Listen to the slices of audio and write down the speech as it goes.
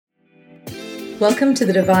Welcome to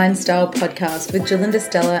the Divine Style podcast with Jalinda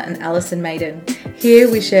Stella and Alison Maiden. Here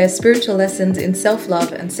we share spiritual lessons in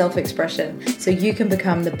self-love and self-expression so you can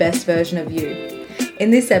become the best version of you. In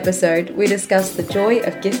this episode, we discuss the joy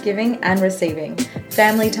of gift giving and receiving,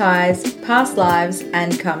 family ties, past lives,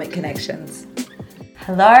 and karmic connections.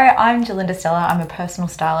 Hello, I'm Jalinda Stella. I'm a personal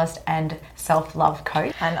stylist and self-love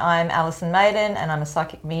coach. And I'm Alison Maiden, and I'm a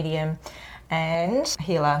psychic medium and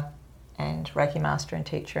healer and Reiki master and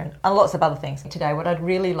teacher and lots of other things. Today, what I'd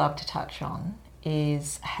really love to touch on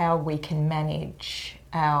is how we can manage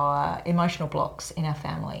our emotional blocks in our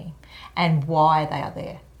family and why they are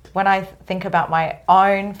there. When I think about my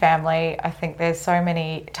own family, I think there's so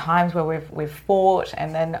many times where we've fought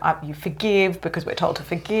and then you forgive because we're told to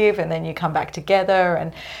forgive, and then you come back together.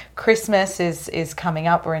 And Christmas is coming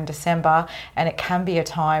up. We're in December, and it can be a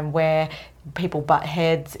time where people butt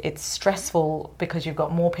heads. It's stressful because you've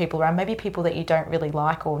got more people around, maybe people that you don't really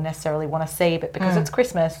like or necessarily want to see, but because it's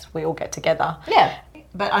Christmas, we all get together. Yeah.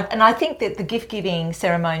 I think that the gift-giving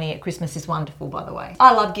ceremony at Christmas is wonderful, by the way.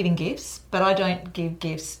 I love giving gifts, but I don't give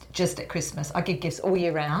gifts just at Christmas. I give gifts all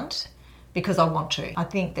year round because I want to. I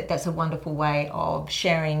think that that's a wonderful way of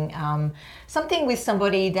sharing something with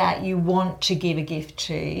somebody that you want to give a gift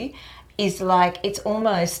to. Is like, it's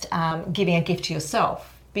almost giving a gift to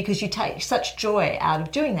yourself because you take such joy out of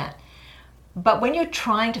doing that. But when you're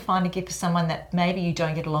trying to find a gift for someone that maybe you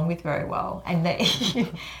don't get along with very well, and that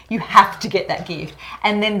you have to get that gift,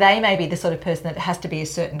 and then they may be the sort of person that it has to be a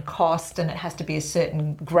certain cost and it has to be a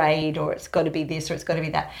certain grade, or it's got to be this or it's got to be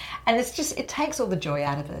that, and it takes all the joy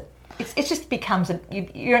out of it. It just becomes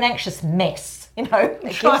you're an anxious mess,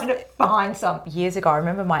 trying to find something. Years ago, I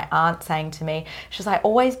remember my aunt saying to me, she was like,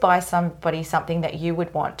 always buy somebody something that you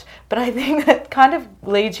would want. But I think that kind of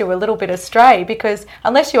leads you a little bit astray, because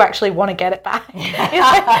unless you actually want to get it back,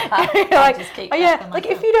 you're like, just keep oh yeah, like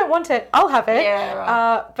if you don't want it, I'll have it. Yeah,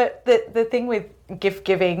 right. But the thing with gift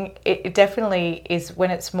giving, it definitely is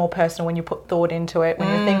when it's more personal, when you put thought into it, when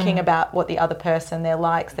you're thinking about what the other person, their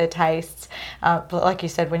likes, their tastes. But like you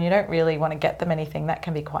said, when you don't really want to get them anything, that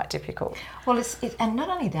can be quite difficult. Well, and not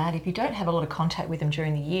only that, if you don't have a lot of contact with them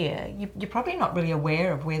during the year, you're probably not really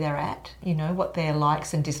aware of where they're at, what their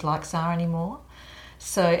likes and dislikes are anymore.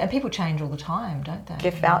 So, and people change all the time, don't they?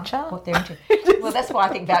 Gift voucher? What they're into. Well, that's why I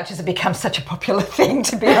think vouchers have become such a popular thing,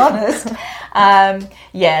 to be honest.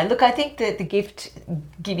 Look, I think that the gift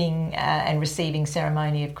giving and receiving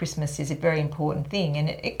ceremony of Christmas is a very important thing, and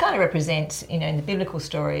it kind of represents, in the biblical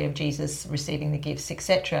story of Jesus receiving the gifts,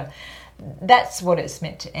 etc. That's what it's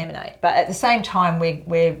meant to emanate. But at the same time,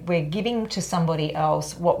 we're giving to somebody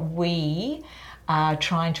else what we are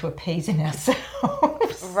trying to appease in ourselves.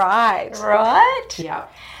 Right. Yeah.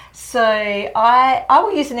 So I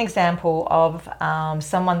will use an example of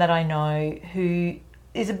someone that I know who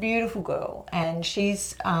is a beautiful girl, and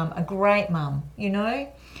she's a great mum,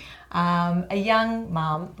 a young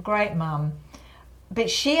mum, a great mum. But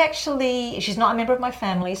she's not a member of my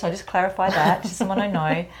family, so I just clarify that. She's someone I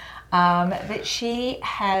know. But she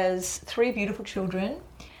has 3 beautiful children,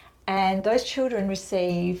 and those children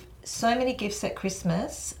receive so many gifts at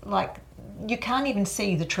Christmas, like you can't even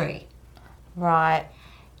see the tree. Right.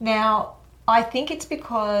 Now, I think it's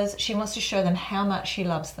because she wants to show them how much she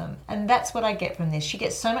loves them. And that's what I get from this. She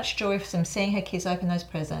gets so much joy from seeing her kids open those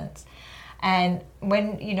presents. And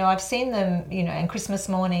when, I've seen them, on Christmas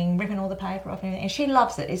morning, ripping all the paper off and everything, and she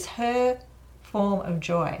loves it. It's her form of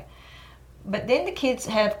joy. But then the kids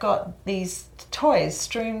have got these toys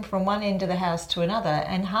strewn from one end of the house to another,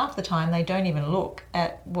 and half the time they don't even look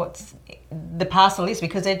at what the parcel is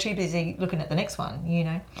because they're too busy looking at the next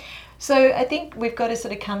one, So I think we've got to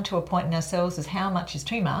sort of come to a point in ourselves as how much is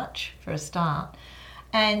too much for a start.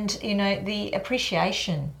 And, the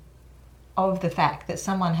appreciation of the fact that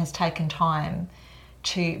someone has taken time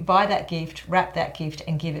to buy that gift, wrap that gift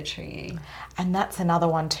and give it to you. And that's another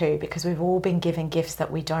one too, because we've all been given gifts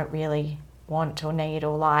that we don't really want or need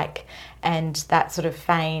or like, and that sort of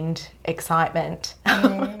feigned excitement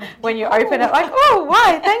when you open it, like, oh,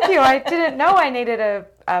 why, thank you, I didn't know I needed a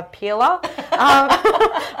peeler,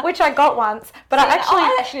 which I got once, but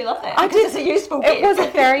I actually love that. It's a useful gift. It was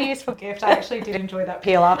a very useful gift. I actually did enjoy that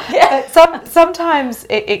peeler. Yeah. But sometimes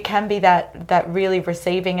it can be that really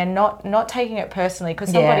receiving and not taking it personally,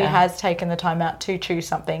 because somebody has taken the time out to choose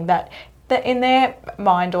something that in their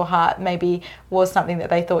mind or heart maybe was something that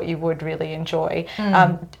they thought you would really enjoy.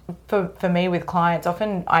 For me with clients,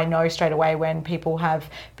 often I know straight away when people have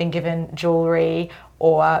been given jewellery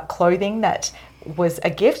or clothing that was a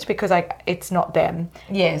gift because it's not them.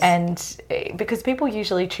 Yes. And because people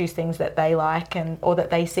usually choose things that they like or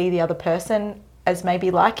that they see the other person as maybe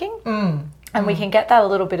liking. And we can get that a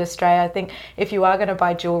little bit astray. I think if you are going to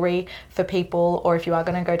buy jewelry for people, or if you are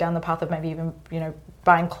going to go down the path of maybe even,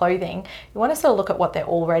 buying clothing, you want to sort of look at what they're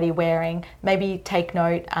already wearing. Maybe take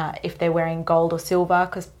note if they're wearing gold or silver,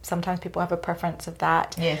 because sometimes people have a preference of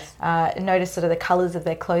that. Yes. Notice sort of the colours of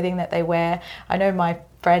their clothing that they wear. I know my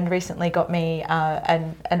friend recently got me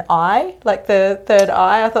an eye, like the third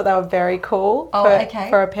eye. I thought they were very cool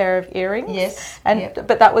for a pair of earrings. Yes.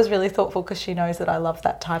 But that was really thoughtful because she knows that I love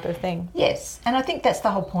that type of thing. Yes, and I think that's the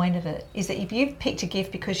whole point of it, is that if you've picked a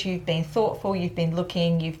gift because you've been thoughtful, you've been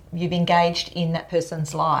looking, you've engaged in that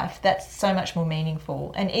person's life, that's so much more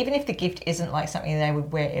meaningful. And even if the gift isn't like something they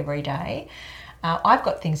would wear every day, I've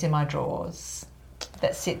got things in my drawers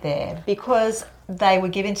that sit there because they were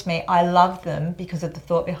given to me. I love them because of the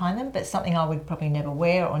thought behind them, but something I would probably never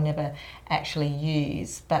wear or never actually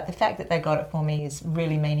use. But the fact that they got it for me is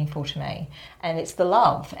really meaningful to me. And it's the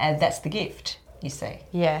love, and that's the gift, you see.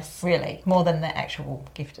 Yes. Really, more than the actual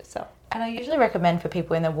gift itself. And I usually recommend for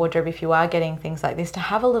people in their wardrobe, if you are getting things like this, to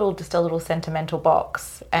have a little sentimental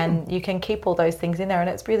box, and you can keep all those things in there. And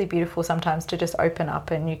it's really beautiful sometimes to just open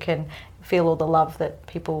up and you can feel all the love that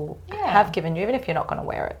people have given you, even if you're not going to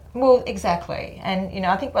wear it. Well, exactly. And,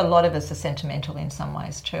 I think a lot of us are sentimental in some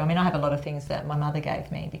ways too. I mean, I have a lot of things that my mother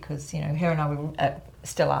gave me because, her and I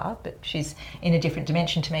still are, but she's in a different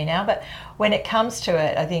dimension to me now. But when it comes to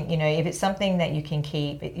it, I think, if it's something that you can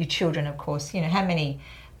keep, your children, of course, how many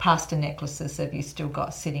pasta necklaces have you still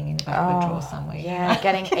got sitting in the back of a drawer somewhere? Yeah,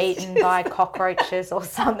 getting eaten by cockroaches or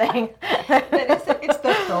something. It's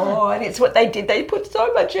the thought, it's what they did. They put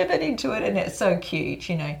so much effort into it, and it's so cute,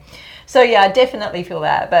 So yeah, I definitely feel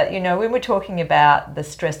that. But when we're talking about the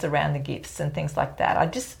stress around the gifts and things like that,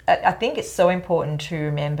 I think it's so important to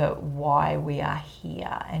remember why we are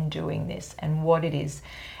here and doing this and what it is.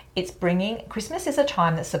 Christmas is a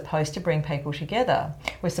time that's supposed to bring people together.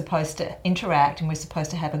 We're supposed to interact and we're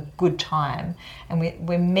supposed to have a good time, and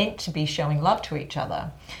we're meant to be showing love to each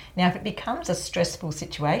other. Now, if it becomes a stressful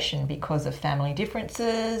situation because of family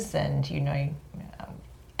differences and,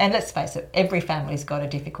 and let's face it, every family's got a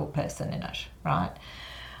difficult person in it, right?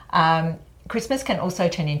 Christmas can also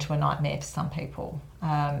turn into a nightmare for some people.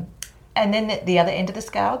 And then at the other end of the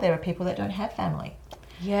scale, there are people that don't have family.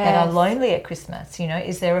 Yes. That are lonely at Christmas.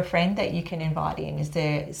 Is there a friend that you can invite in? Is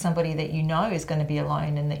there somebody that is going to be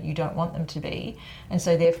alone and that you don't want them to be? And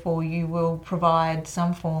so therefore you will provide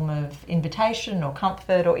some form of invitation or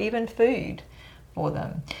comfort or even food for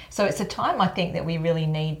them. So it's a time, I think, that we really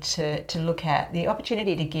need to look at the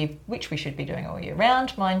opportunity to give, which we should be doing all year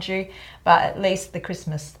round, mind you, but at least the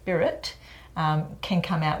Christmas spirit can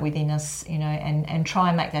come out within us, and try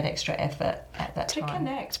and make that extra effort at that time. To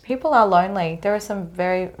connect. People are lonely. There are some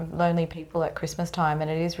very lonely people at Christmas time,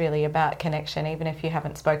 and it is really about connection, even if you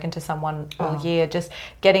haven't spoken to someone all year. Just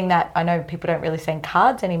getting that, I know people don't really send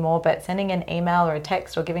cards anymore, but sending an email or a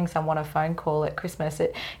text or giving someone a phone call at Christmas,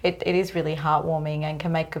 it is really heartwarming and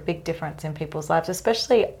can make a big difference in people's lives,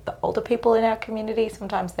 especially the older people in our community.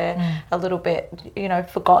 Sometimes they're a little bit,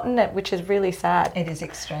 forgotten, which is really sad. It is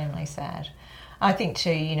extremely sad. I think too,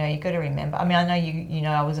 you've got to remember. I mean, I know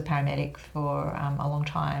I was a paramedic for a long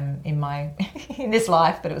time in this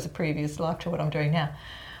life, but it was a previous life to what I'm doing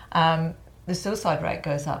now. The suicide rate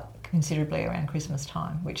goes up considerably around Christmas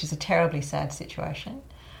time, which is a terribly sad situation.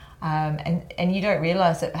 And you don't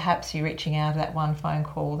realise that perhaps you reaching out, that one phone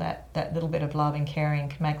call, that little bit of love and caring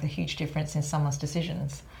can make the huge difference in someone's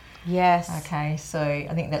decisions. Yes. Okay, so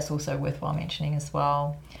I think that's also worthwhile mentioning as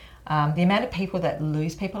well. The amount of people that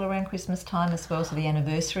lose people around Christmas time as well, so the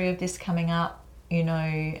anniversary of this coming up,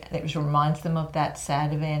 that just reminds them of that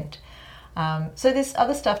sad event. So there's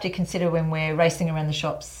other stuff to consider when we're racing around the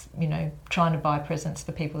shops, trying to buy presents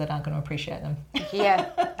for people that aren't going to appreciate them. Yeah,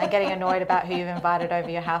 and getting annoyed about who you've invited over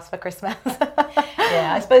your house for Christmas.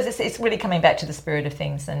 Yeah, I suppose it's really coming back to the spirit of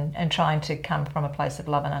things and trying to come from a place of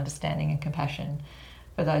love and understanding and compassion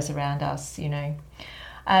for those around us,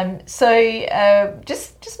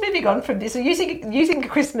 Just moving on from this, using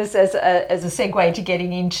Christmas as a segue to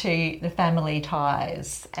getting into the family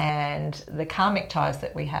ties and the karmic ties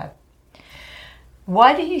that we have.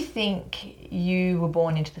 Why do you think you were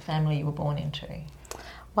born into the family you were born into?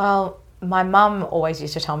 Well, my mum always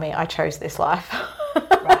used to tell me I chose this life.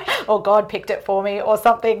 Right. Or God picked it for me or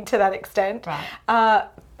something to that extent. Right.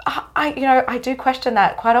 I do question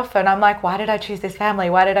that quite often. I'm like, why did I choose this family?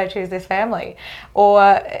 Why did I choose this family?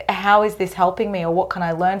 Or how is this helping me? Or what can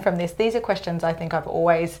I learn from this? These are questions I think I've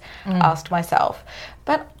always asked myself.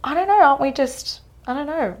 But I don't know, aren't we just, I don't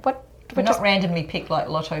know, what... We're not randomly picked like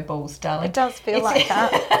lotto balls, darling. It does feel like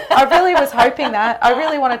that. I really was hoping that. I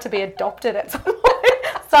really wanted to be adopted at some point.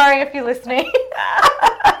 Sorry if you're listening.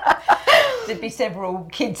 there'd be several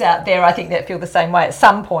kids out there, I think, that feel the same way at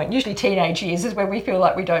some point. Usually teenage years is when we feel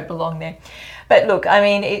like we don't belong there. But look, I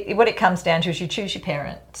mean, what it comes down to is you choose your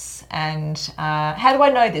parents. And how do I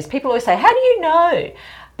know this? People always say, how do you know?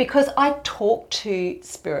 Because I talk to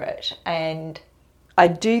spirit, and I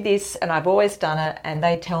do this, and I've always done it, and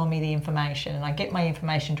they tell me the information, and I get my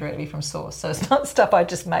information directly from source. So it's not stuff I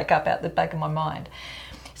just make up out the back of my mind.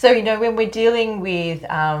 So, when we're dealing with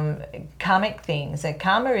karmic things, and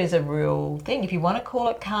karma is a real thing. If you want to call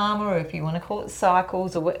it karma, or if you want to call it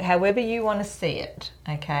cycles, or however you want to see it,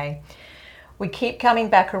 okay? We keep coming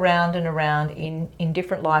back around and around in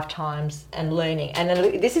different lifetimes and learning. And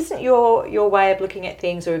if this isn't your way of looking at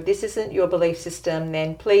things, or if this isn't your belief system,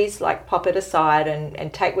 then please pop it aside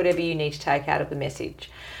and take whatever you need to take out of the message.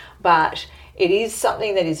 But it is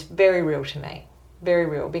something that is very real to me, very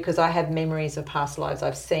real, because I have memories of past lives.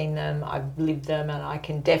 I've seen them, I've lived them, and I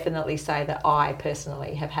can definitely say that I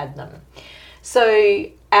personally have had them. So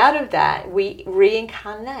out of that, we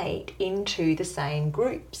reincarnate into the same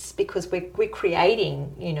groups, because we're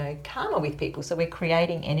creating, karma with people. So we're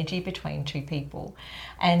creating energy between two people,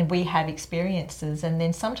 and we have experiences. And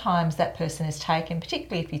then sometimes that person is taken,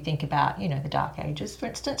 particularly if you think about, the Dark Ages, for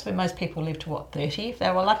instance, where most people live to 30 if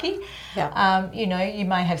they were lucky. Yeah. You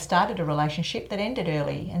may have started a relationship that ended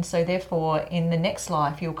early. And so therefore, in the next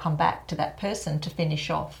life, you'll come back to that person to finish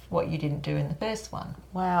off what you didn't do in the first one.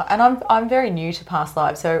 Wow. And I'm very new to past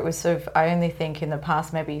lives. So it was sort of, I only think in the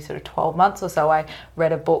past maybe sort of 12 months or so, I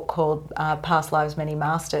read a book called Past Lives, Many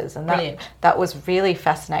Masters. And that was really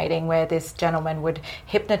fascinating, where this gentleman would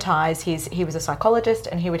hypnotize he was a psychologist,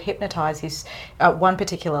 and he would hypnotize his one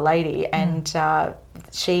particular lady, and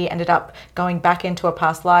she ended up going back into a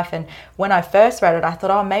past life. And when I first read it, I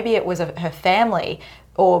thought, maybe it was her family,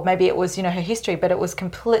 or maybe it was, her history, but it was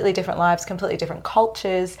completely different lives, completely different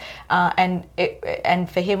cultures, and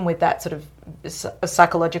for him, with that sort of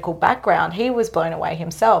psychological background, he was blown away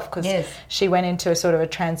himself, because she went into a sort of a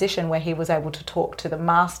transition where he was able to talk to the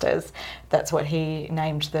masters. That's what he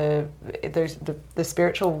named the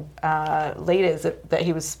spiritual leaders that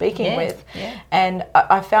he was speaking with. Yeah. And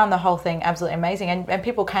I found the whole thing absolutely amazing. And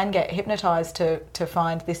people can get hypnotized to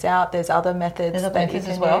find this out. There's other methods that you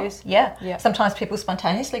can use. Yeah. Sometimes people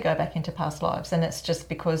spontaneously go back into past lives, and it's just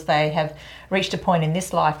because they have reached a point in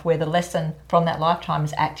this life where the lesson from that lifetime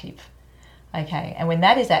is active. Okay, and when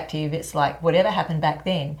that is active, it's like whatever happened back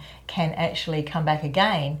then can actually come back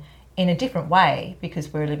again in a different way,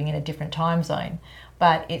 because we're living in a different time zone.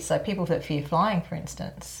 But it's like people that fear flying, for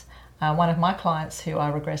instance. One of my clients who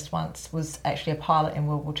I regressed once was actually a pilot in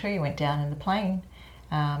World War II. He went down and the plane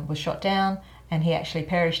was shot down, and he actually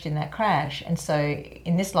perished in that crash. And so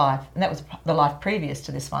in this life, and that was the life previous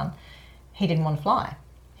to this one, he didn't want to fly.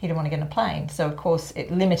 He didn't want to get in a plane. So of course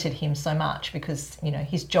it limited him so much, because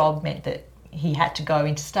his job meant that he had to go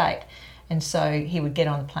interstate, and so he would get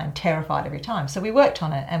on the plane terrified every time. So we worked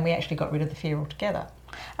on it, and we actually got rid of the fear altogether.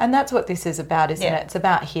 And that's what this is about, isn't it? It's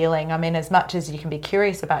about healing. I mean, as much as you can be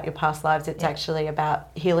curious about your past lives, it's actually about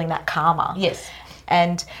healing that karma. Yes.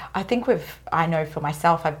 And I think I know for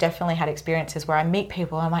myself, I've definitely had experiences where I meet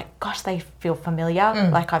people and I'm like, gosh, they feel familiar,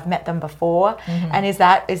 like I've met them before. Mm-hmm. And is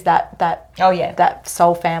that that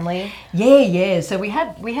soul family? Yeah. So we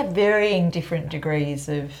have varying different degrees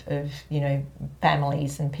of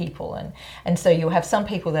families and people, and so you'll have some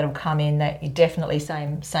people that'll come in that you definitely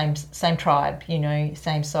same tribe,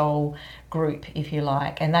 same soul group, if you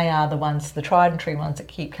like, and they are the ones, the tried and true ones that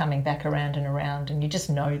keep coming back around and around, and you just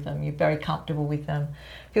know them, you're very comfortable with them,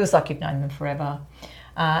 feels like you've known them forever.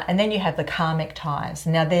 And then you have the karmic ties.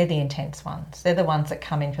 Now they're the intense ones. They're the ones that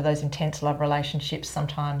come in for those intense love relationships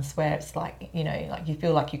sometimes, where it's like, like you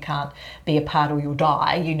feel like you can't be apart or you'll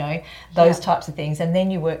die, those types of things. And then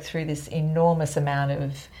you work through this enormous amount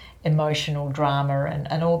of emotional drama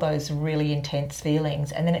and all those really intense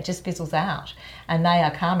feelings, and then it just fizzles out, and they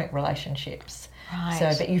are karmic relationships. Right.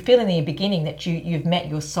 So, but you feel in the beginning that you've met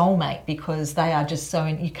your soulmate, because they are just so,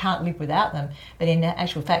 you can't live without them. But in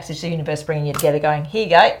actual fact, it's the universe bringing you together, going, here you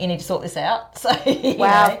go, you need to sort this out. So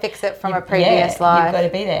fix it from a previous life. You've got to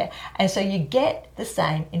be there, and so you get the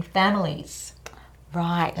same in families.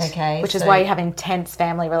 Right. Okay. Which is why you have intense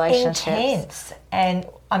family relationships. Intense. And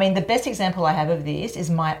I mean, the best example I have of this is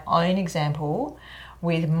my own example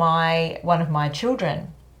with one of my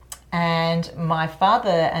children. And my father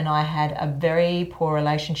and I had a very poor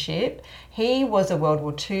relationship. He was a World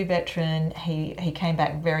War II veteran. He came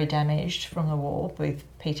back very damaged from the war with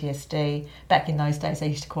PTSD. Back in those days, they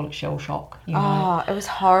used to call it shell shock. You know? Oh, it was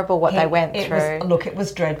horrible what they went through. It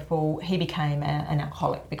was dreadful. He became an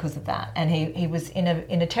alcoholic because of that. And he was in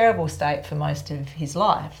a terrible state for most of his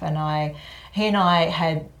life. And he and I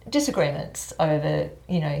had disagreements over,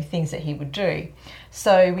 things that he would do.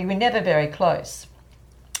 So we were never very close.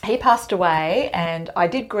 He passed away, and I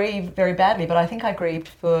did grieve very badly, but I think I grieved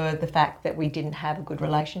for the fact that we didn't have a good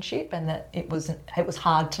relationship and that it was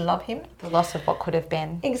hard to love him. The loss of what could have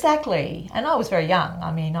been. Exactly. And I was very young.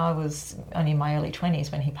 I mean, I was only in my early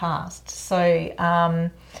 20s when he passed. So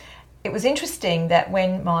it was interesting that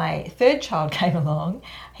when my third child came along,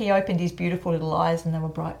 he opened his beautiful little eyes and they were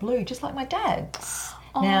bright blue, just like my dad's.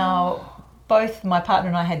 Oh. Now, both my partner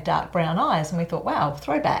and I had dark brown eyes, and we thought, wow,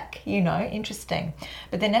 throwback, interesting.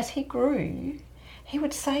 But then as he grew, he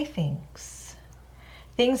would say things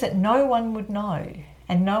that no one would know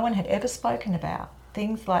and no one had ever spoken about.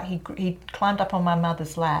 Things like he climbed up on my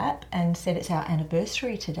mother's lap and said, it's our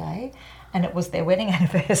anniversary today, and it was their wedding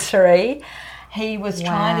anniversary. He was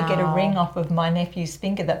trying to get a ring off of my nephew's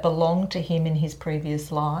finger that belonged to him in his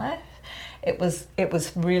previous life. It was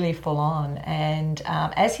really full on, and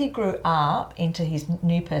as he grew up into his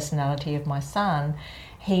new personality of my son,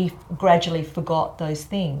 he gradually forgot those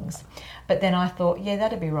things. But then I thought, yeah,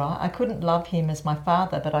 that'd be right. I couldn't love him as my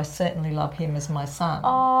father, but I certainly love him as my son.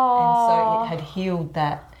 Oh. And so it had healed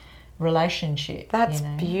that relationship. That's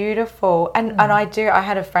beautiful. And I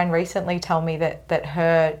had a friend recently tell me that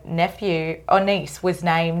her nephew or niece was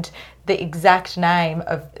named the exact name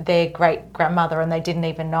of their great grandmother, and they didn't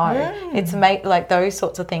even know. It's like those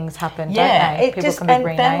sorts of things happen, don't they? People can be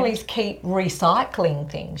renamed. Families keep recycling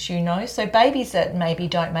things, So babies that maybe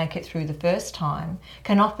don't make it through the first time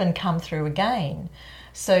can often come through again.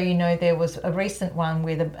 So, there was a recent one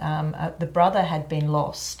where the brother had been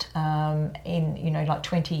lost like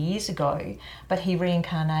 20 years ago, but he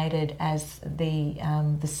reincarnated as the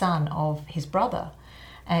son of his brother.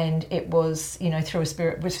 And it was,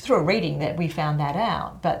 through a reading that we found that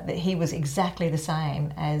out, but that he was exactly the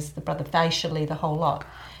same as the brother, facially, the whole lot.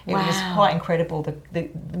 It was quite incredible.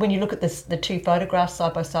 When you look at the two photographs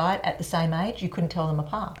side by side at the same age, you couldn't tell them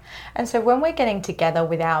apart. And so when we're getting together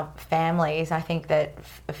with our families, I think that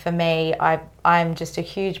for me, I'm just a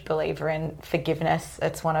huge believer in forgiveness.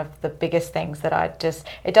 It's one of the biggest things that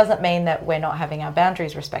it doesn't mean that we're not having our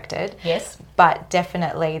boundaries respected. Yes. But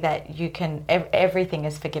definitely that you can, everything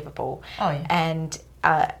is forgivable. Oh, yeah.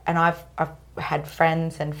 And I've had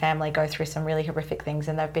friends and family go through some really horrific things,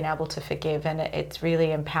 and they've been able to forgive, and it's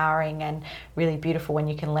really empowering and really beautiful when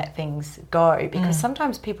you can let things go, because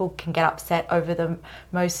sometimes people can get upset over the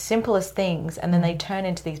most simplest things, and then they turn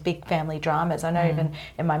into these big family dramas. I know even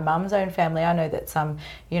in my mum's own family, I know that some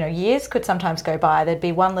years could sometimes go by, there'd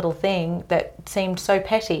be one little thing that seemed so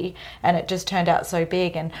petty and it just turned out so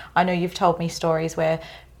big. And I know you've told me stories where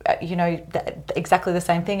exactly the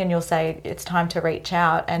same thing, and you'll say it's time to reach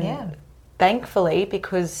out, and thankfully,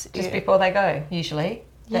 because just before they go, usually,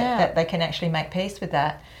 that they can actually make peace with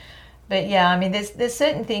that. But there's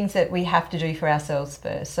certain things that we have to do for ourselves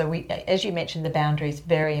first. So as you mentioned, the boundary is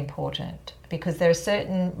very important, because there are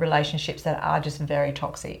certain relationships that are just very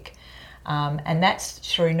toxic, and that's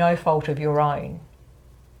through no fault of your own.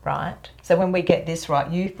 Right? So when we get this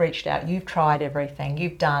right, you've reached out, you've tried everything,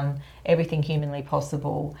 you've done everything humanly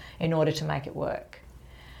possible in order to make it work.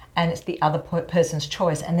 And it's the other person's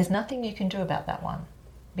choice, and there's nothing you can do about that one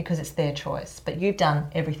because it's their choice, but you've done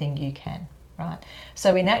everything you can, right?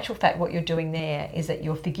 So in actual fact, what you're doing there is that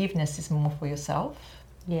your forgiveness is more for yourself.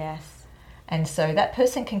 Yes. And so that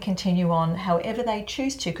person can continue on however they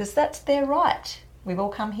choose to, because that's their right. We've all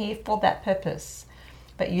come here for that purpose.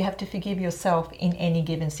 But you have to forgive yourself in any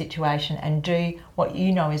given situation and do what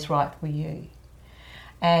you know is right for you.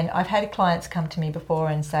 And I've had clients come to me before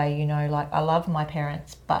and say, I love my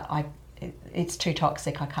parents, but it's too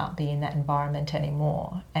toxic. I can't be in that environment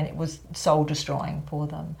anymore. And it was soul destroying for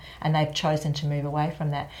them. And they've chosen to move away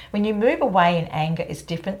from that. When you move away in anger, it's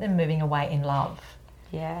different than moving away in love.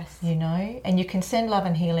 Yes. And you can send love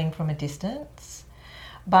and healing from a distance.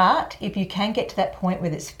 But if you can get to that point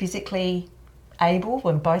where it's physically able,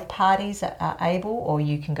 when both parties are able, or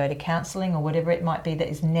you can go to counselling or whatever it might be that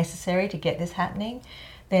is necessary to get this happening,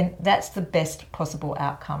 then that's the best possible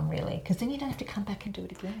outcome, really, because then you don't have to come back and do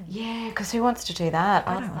it again. Yeah, because who wants to do that?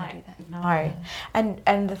 I don't want to do that. No.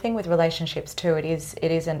 And the thing with relationships too, it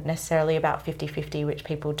isn't necessarily about 50-50, which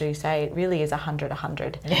people do say. It really is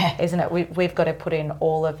 100-100, isn't it? We've got to put in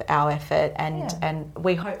all of our effort, and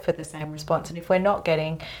we hope for the same response. And if we're not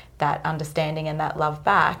getting that understanding and that love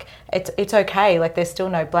back, it's okay. Like, there's still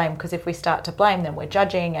no blame, because if we start to blame, then we're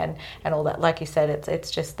judging and all that. Like you said, it's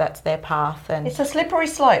just that's their path, and it's a slippery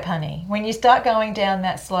slope, honey. When you start going down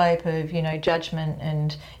that slope of, you know, judgment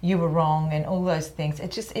and you were wrong and all those things,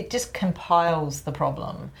 it just compiles the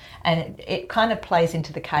problem, and it kind of plays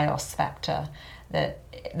into the chaos factor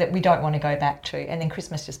that we don't want to go back to. And then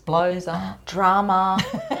Christmas just blows up. Drama,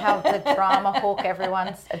 how the drama hawk,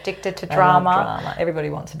 everyone's addicted to drama. Everybody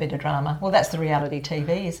wants a bit of drama. Well, that's the reality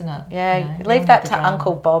TV, isn't it? Yeah, you know, leave that to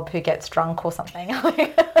Uncle Bob who gets drunk or something.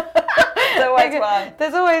 There's always one.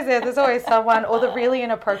 There's always someone, or the really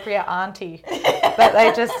inappropriate auntie that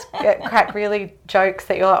they just crack really jokes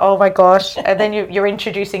that you're like, oh my gosh, and then you're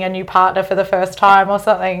introducing a new partner for the first time or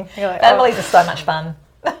something. You're like, families are so much fun.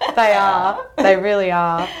 They are. They really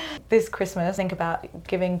are. This Christmas, think about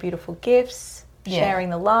giving beautiful gifts,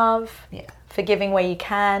 sharing the love, forgiving where you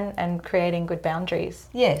can, and creating good boundaries.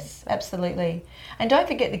 Yes, absolutely. And don't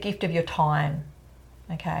forget the gift of your time.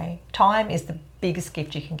 Okay? Time is the biggest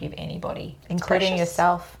gift you can give anybody. Including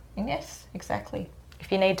yourself. Yes, exactly.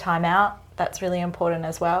 If you need time out, that's really important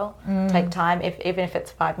as well. Take time, even if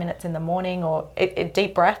it's 5 minutes in the morning, or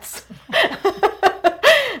deep breaths.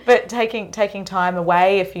 But taking time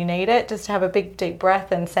away if you need it, just to have a big deep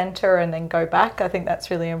breath and center and then go back, I think that's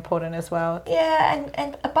really important as well. Yeah,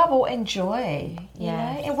 and above all, enjoy.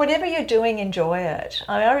 Yeah. And whatever you're doing, enjoy it.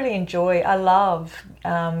 I love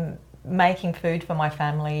making food for my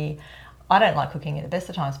family. I don't like cooking at the best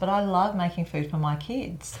of times, but I love making food for my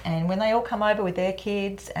kids. And when they all come over with their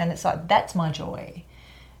kids, and it's like, that's my joy.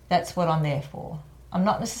 That's what I'm there for. I'm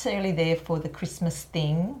not necessarily there for the Christmas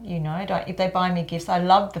thing, you know. If they buy me gifts, I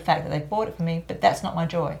love the fact that they bought it for me, but that's not my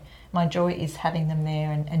joy. My joy is having them there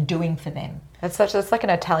and doing for them. It's like an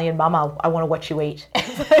Italian mama. I want to watch you eat.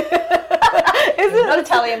 It's not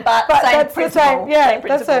Italian, but same that's principle. The same. Yeah, same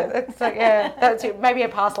principle. That's maybe a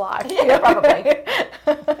past life. Yeah, probably.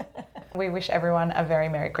 We wish everyone a very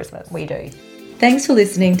Merry Christmas. We do. Thanks for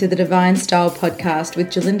listening to the Divine Style podcast with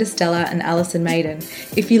Jalinda Stella and Alison Maiden.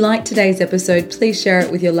 If you liked today's episode, please share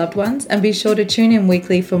it with your loved ones, and be sure to tune in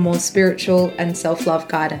weekly for more spiritual and self-love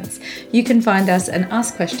guidance. You can find us and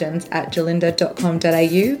ask questions at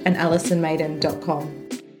jalinda.com.au and alisonmaiden.com.